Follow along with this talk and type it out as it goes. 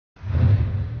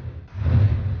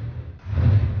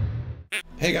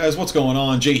Hey guys, what's going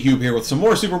on? J-Hube here with some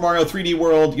more Super Mario 3D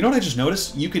World. You know what I just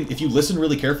noticed? You can, if you listen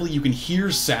really carefully, you can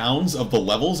hear sounds of the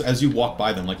levels as you walk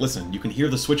by them. Like, listen, you can hear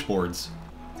the switchboards.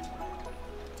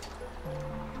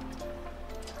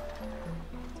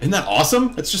 Isn't that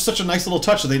awesome? It's just such a nice little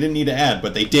touch that they didn't need to add,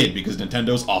 but they did because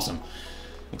Nintendo's awesome.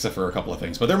 Except for a couple of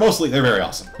things, but they're very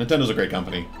awesome. Nintendo's a great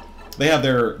company. They have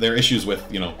their issues with,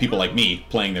 you know, people like me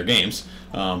playing their games,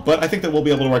 but I think that we'll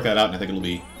be able to work that out, and I think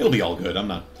it'll be all good.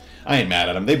 I ain't mad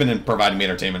at them. They've been providing me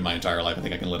entertainment my entire life. I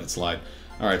think I can let it slide.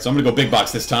 Alright, so I'm going to go big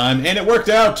box this time, and it worked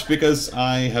out because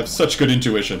I have such good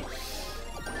intuition.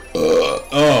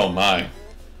 Oh my.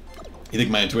 You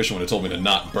think my intuition would have told me to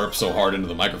not burp so hard into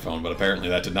the microphone, but apparently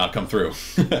that did not come through.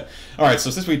 Alright, so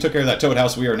since we took care of that Toad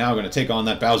House, we are now going to take on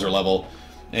that Bowser level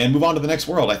and move on to the next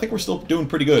world. I think we're still doing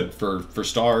pretty good for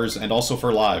stars and also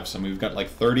for lives. I mean, we've got like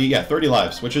 30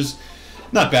 lives, which is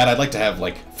not bad. I'd like to have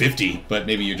like 50, but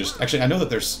maybe you just... Actually, I know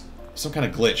that there's some kind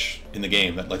of glitch in the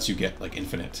game that lets you get like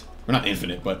infinite. Or not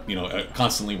infinite, but, you know, a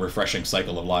constantly refreshing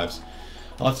cycle of lives.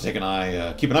 I'll have to take an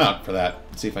eye, keep an eye out for that,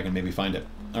 and see if I can maybe find it.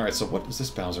 Alright, so what is this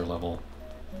Bowser level?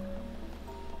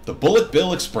 The Bullet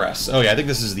Bill Express. Oh yeah, I think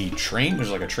this is the train. There's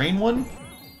like a train one?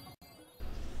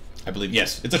 I believe,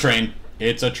 yes, it's a train.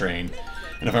 It's a train.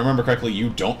 And if I remember correctly, you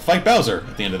don't fight Bowser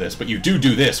at the end of this, but you do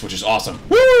this, which is awesome.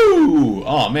 Woo!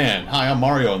 Oh man, hi, I'm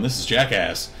Mario, and this is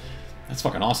Jackass. That's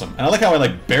fucking awesome. And I like how I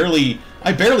barely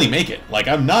make it. Like,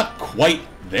 I'm not quite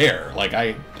there. Like,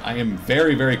 I am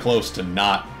very, very close to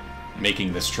not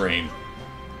making this train.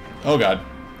 Oh god.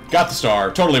 Got the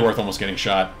star. Totally worth almost getting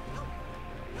shot.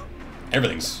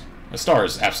 A star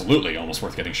is absolutely almost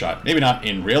worth getting shot. Maybe not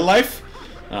in real life,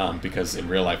 because in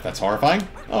real life that's horrifying.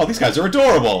 Oh, these guys are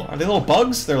adorable. Are they little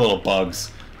bugs? They're little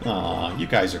bugs. Aw, you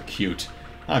guys are cute.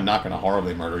 I'm not going to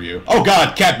horribly murder you. Oh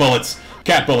god, cat bullets!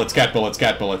 Cat bullets, cat bullets,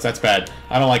 cat bullets. That's bad.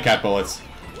 I don't like cat bullets.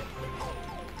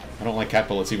 I don't like cat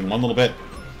bullets even one little bit.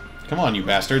 Come on, you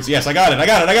bastards. Yes, I got it, I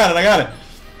got it, I got it, I got it!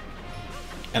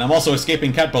 And I'm also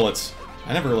escaping cat bullets.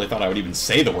 I never really thought I would even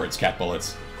say the words cat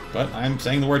bullets. But I'm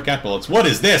saying the word cat bullets. What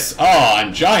is this? Oh,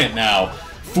 I'm giant now.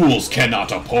 Fools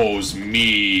cannot oppose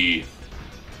me.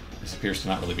 This appears to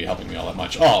not really be helping me all that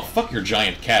much. Oh, fuck your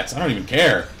giant cats. I don't even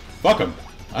care. Fuck them.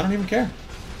 I don't even care.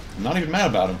 I'm not even mad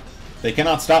about them. They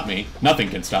cannot stop me. Nothing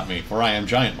can stop me, for I am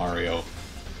Giant Mario.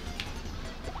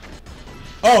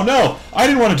 Oh no! I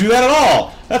didn't want to do that at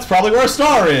all! That's probably where a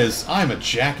star is! I'm a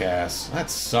jackass.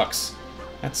 That sucks.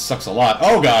 That sucks a lot.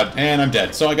 Oh god, and I'm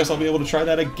dead. So I guess I'll be able to try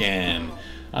that again.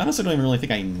 I honestly don't even really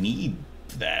think I need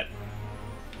that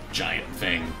giant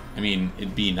thing. I mean,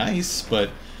 it'd be nice, but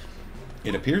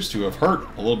it appears to have hurt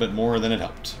a little bit more than it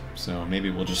helped. So maybe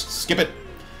we'll just skip it.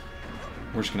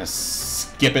 We're just gonna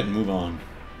skip it and move on.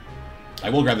 I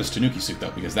will grab this Tanuki suit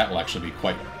though, because that will actually be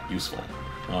quite useful.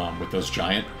 With those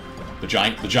the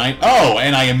giant... Oh,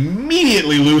 and I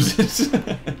immediately lose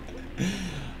it!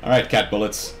 Alright, cat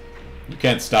bullets. You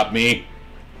can't stop me.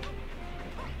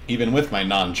 Even with my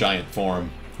non-giant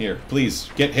form. Here, please,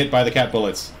 get hit by the cat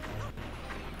bullets.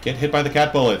 Get hit by the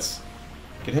cat bullets.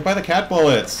 Get hit by the cat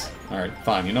bullets. Alright,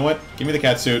 fine. You know what? Give me the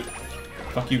cat suit.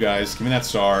 Fuck you guys. Give me that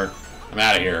star. I'm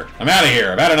out of here. I'm out of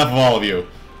here. I've had enough of all of you.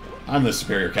 I'm the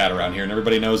superior cat around here, and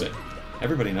everybody knows it.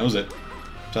 Everybody knows it.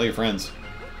 Tell your friends.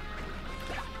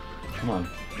 Come on.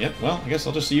 Yep, well, I guess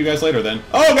I'll just see you guys later then.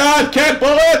 Oh god! Cat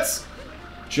bullets!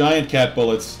 Giant cat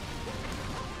bullets.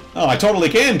 Oh, I totally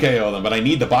can KO them, but I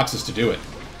need the boxes to do it.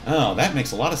 Oh, that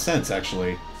makes a lot of sense,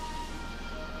 actually.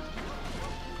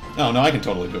 Oh, no, I can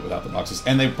totally do it without the boxes.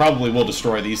 And they probably will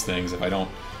destroy these things if I don't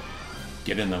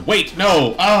get in them. Wait,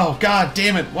 no! Oh, god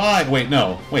damn it, why? Wait,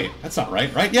 no. Wait, that's not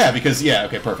right, right? Yeah, because, yeah,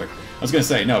 okay, perfect. I was gonna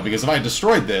say, no, because if I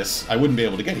destroyed this, I wouldn't be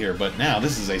able to get here, but now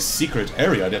this is a secret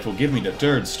area that will give me the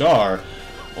third star.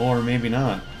 Or maybe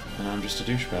not, and I'm just a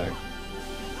douchebag.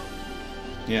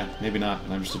 Yeah, maybe not,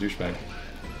 and I'm just a douchebag.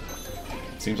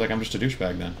 Seems like I'm just a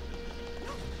douchebag then.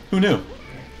 Who knew?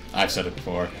 I've said it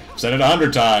before. I've said it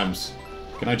 100 times.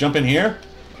 Can I jump in here?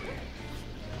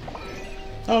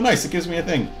 Oh, nice. It gives me a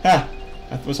thing. Ha!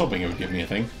 I was hoping it would give me a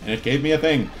thing, and it gave me a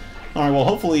thing. Alright, well,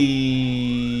 hopefully...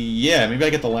 Yeah, maybe I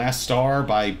get the last star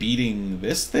by beating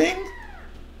this thing?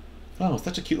 Oh,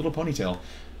 such a cute little ponytail.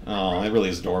 Oh, it really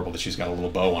is adorable that she's got a little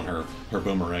bow on her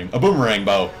boomerang. A boomerang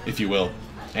bow, if you will.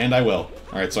 And I will.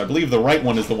 Alright, so I believe the right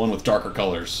one is the one with darker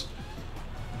colors.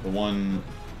 The one...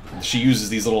 She uses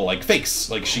these little, like, fakes.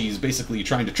 Like, she's basically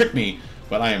trying to trick me,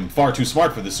 but I am far too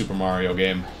smart for this Super Mario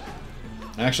game.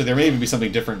 And actually, there may even be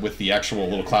something different with the actual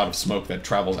little cloud of smoke that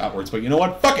travels outwards, but you know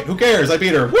what? Fuck it! Who cares? I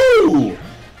beat her! Woo!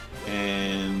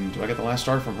 And do I get the last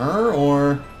star from her,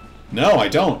 or... No, I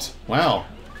don't. Wow.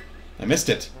 I missed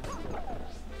it.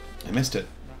 I missed it.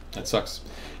 That sucks.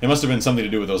 It must have been something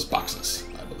to do with those boxes,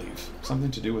 I believe.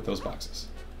 Something to do with those boxes.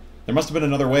 There must have been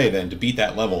another way, then, to beat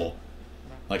that level.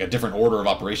 Like a different order of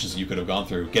operations that you could have gone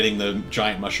through. Getting the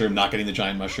giant mushroom, not getting the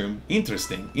giant mushroom.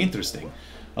 Interesting, interesting.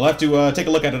 I'll have to take a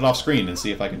look at it off screen and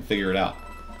see if I can figure it out.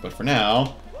 But for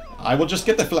now, I will just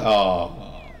get the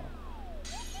oh,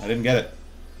 I didn't get it.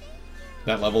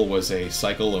 That level was a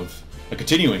cycle of... a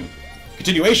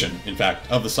continuation, in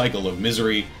fact, of the cycle of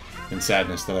misery and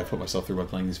sadness that I put myself through by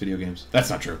playing these video games. That's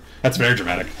not true. That's very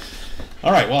dramatic.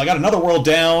 Alright, well, I got another world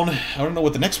down. I don't know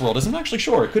what the next world is. I'm not actually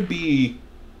sure. It could be...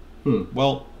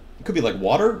 well, it could be like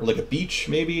water, or like a beach,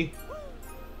 maybe.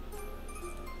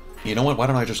 You know what? Why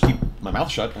don't I just keep my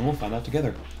mouth shut and we'll find out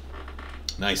together.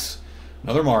 Nice.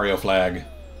 Another Mario flag.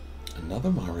 Another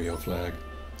Mario flag.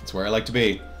 That's where I like to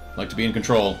be. I like to be in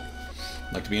control.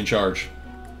 I like to be in charge.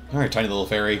 Alright, tiny little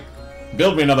fairy.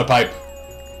 Build me another pipe.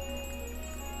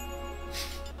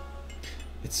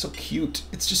 It's so cute.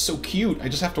 It's just so cute. I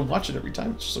just have to watch it every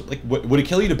time. It's just so, like, would it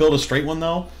kill you to build a straight one,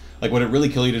 though? Like, would it really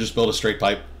kill you to just build a straight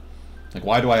pipe? Like,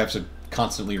 why do I have to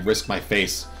constantly risk my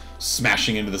face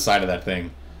smashing into the side of that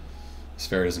thing? This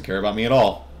fairy doesn't care about me at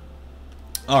all.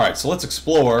 Alright, so let's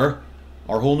explore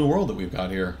our whole new world that we've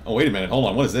got here. Oh, wait a minute. Hold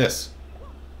on. What is this?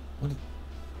 What?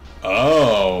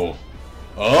 Oh.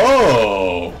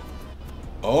 Oh.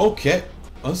 Okay.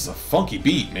 Oh, this is a funky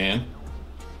beat, man.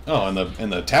 Oh,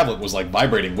 and the tablet was like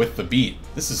vibrating with the beat.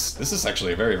 This is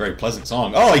actually a very, very pleasant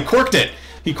song. Oh, he corked it!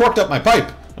 He corked up my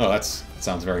pipe! Oh, that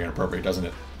sounds very inappropriate, doesn't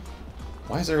it?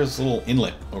 Why is there this little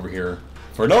inlet over here?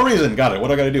 For no reason! Got it. What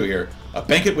do I gotta do here? A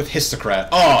banquet with Histocrat.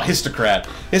 Oh, Histocrat!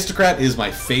 Histocrat is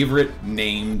my favorite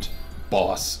named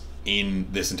boss in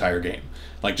this entire game.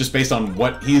 Like, just based on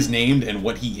what he's named and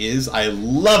what he is, I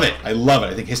love it! I love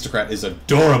it. I think Histocrat is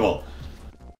adorable.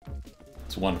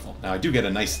 It's wonderful. Now, I do get a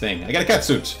nice thing. I got a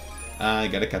CATSUIT. I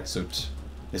got a CATSUIT.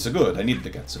 It's a good. I needed the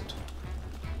CATSUIT.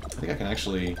 I think I can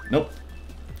actually... Nope.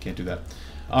 Can't do that.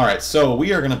 Alright, so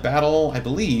we are going to battle, I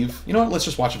believe... You know what? Let's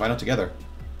just watch and find out together.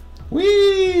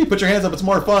 Whee! Put your hands up. It's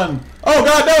more fun. Oh,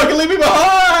 God, no! It can leave me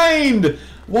behind!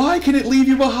 Why can it leave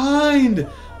you behind?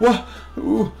 What?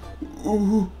 Ooh,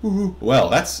 ooh, ooh. Well,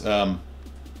 that's... We're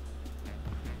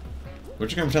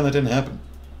just going to pretend that didn't happen.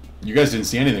 You guys didn't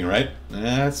see anything, right?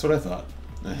 That's what I thought.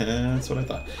 That's what I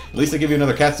thought. At least they give you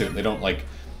another CATSUIT. They don't, like,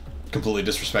 completely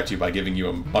disrespect you by giving you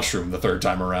a mushroom the third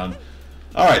time around.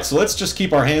 Alright, so let's just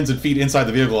keep our hands and feet inside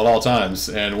the vehicle at all times,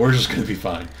 and we're just going to be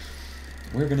fine.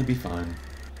 We're going to be fine.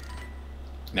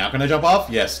 Now can I jump off?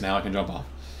 Yes, now I can jump off.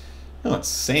 Oh, it's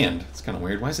sand. It's kind of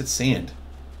weird. Why is it sand?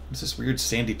 What's this weird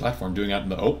sandy platform doing out in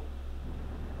the... Oh.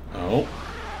 Oh.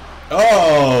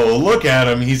 Oh, look at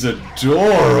him. He's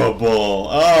adorable.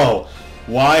 Oh.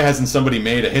 Why hasn't somebody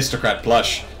made a Histocrat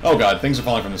plush? Oh god, things are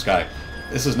falling from the sky.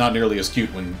 This is not nearly as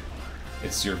cute when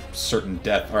it's your certain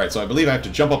death. Alright, so I believe I have to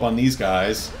jump up on these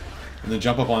guys, and then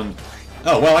jump up on...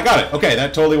 Oh, well, I got it. Okay,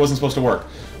 that totally wasn't supposed to work.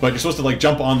 But you're supposed to, like,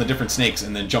 jump on the different snakes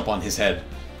and then jump on his head.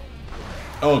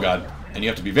 Oh god. And you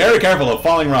have to be very careful of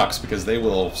falling rocks, because they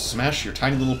will smash your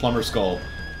tiny little plumber skull.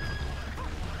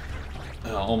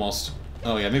 Oh, almost.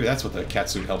 Oh yeah, maybe that's what the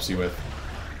CATSUIT helps you with.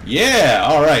 Yeah!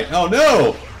 Alright. Oh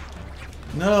no!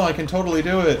 No, I can totally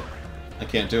do it. I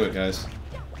can't do it, guys.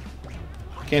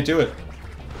 I can't do it.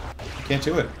 I can't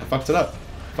do it. I fucked it up.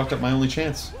 I fucked up my only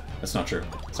chance. That's not true.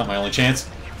 It's not my only chance.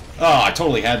 Oh, I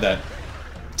totally had that.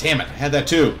 Damn it, I had that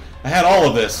too. I had all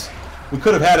of this. We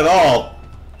could have had it all.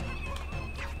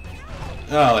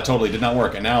 Oh, that totally did not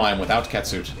work, and now I'm without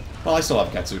CATSUIT. Well, I still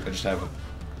have CATSUIT. I just have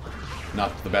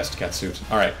not the best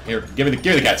CATSUIT. Alright, here, give me the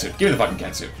CATSUIT. Give me the fucking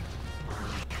CATSUIT.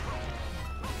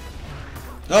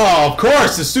 Oh, of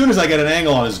course! As soon as I get an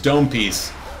angle on his dome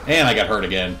piece, and I got hurt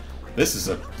again. This is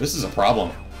a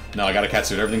problem. No, I got a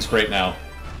CATSUIT. Everything's great now.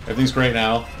 Everything's great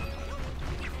now.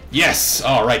 Yes!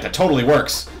 Alright, that totally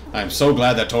works. I'm so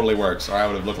glad that totally works, or I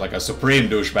would have looked like a supreme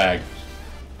douchebag.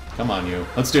 Come on, you.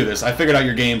 Let's do this. I figured out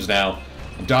your games now.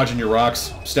 I'm dodging your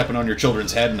rocks, stepping on your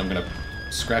children's head, and I'm gonna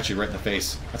scratch you right in the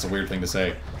face. That's a weird thing to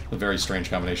say. A very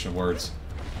strange combination of words.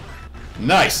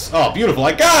 Nice! Oh, beautiful!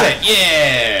 I got it!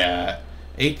 Yeah!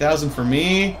 8,000 for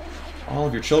me. All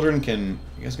of your children can...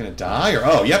 You guys gonna die? Or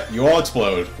oh, yep, you all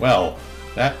explode. Well,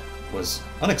 that was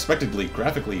unexpectedly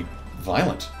graphically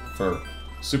violent for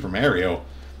Super Mario. I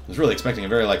was really expecting a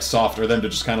very, like, soft, or them to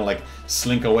just kind of, like,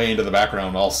 slink away into the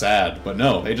background all sad. But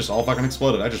no, they just all fucking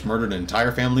exploded. I just murdered an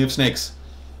entire family of snakes.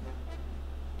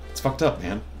 It's fucked up,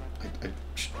 man. I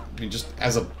mean, just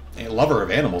as a lover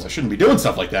of animals, I shouldn't be doing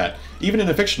stuff like that. Even in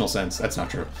a fictional sense, that's not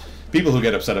true. People who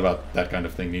get upset about that kind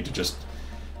of thing need to just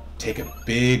take a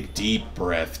big, deep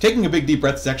breath. Taking a big, deep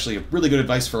breath is actually a really good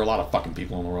advice for a lot of fucking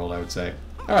people in the world, I would say.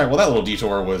 Alright, well that little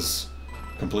detour was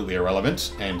completely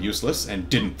irrelevant and useless and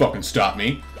didn't fucking stop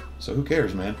me. So who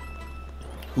cares, man?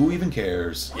 Who even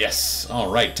cares? Yes!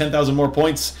 Alright, 10,000 more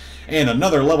points and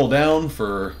another level down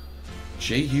for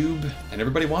J-Hube and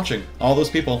everybody watching. All those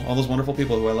people, all those wonderful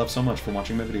people who I love so much for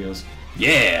watching my videos.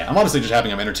 Yeah! I'm honestly just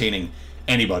happy I'm entertaining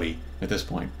anybody at this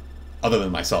point, other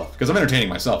than myself. Because I'm entertaining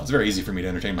myself. It's very easy for me to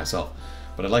entertain myself.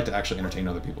 But I'd like to actually entertain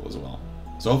other people as well.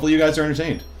 So hopefully you guys are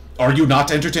entertained. Are you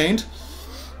not entertained?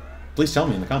 Please tell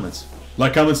me in the comments.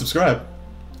 Like, comment, subscribe.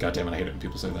 God damn it, I hate it when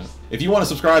people say that. If you want to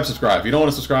subscribe, subscribe. If you don't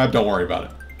want to subscribe, don't worry about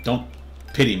it. Don't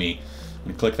pity me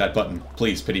and click that button.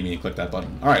 Please pity me and click that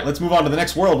button. Alright, let's move on to the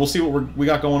next world. We'll see what we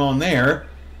got going on there.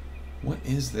 What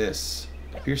is this?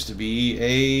 It appears to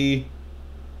be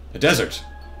a desert.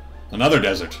 Another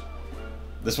desert.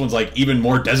 This one's like even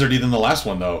more deserty than the last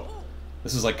one, though.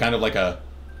 This is like kind of like a...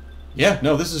 Yeah,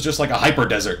 no, this is just like a hyper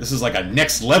desert. This is like a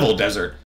next level desert.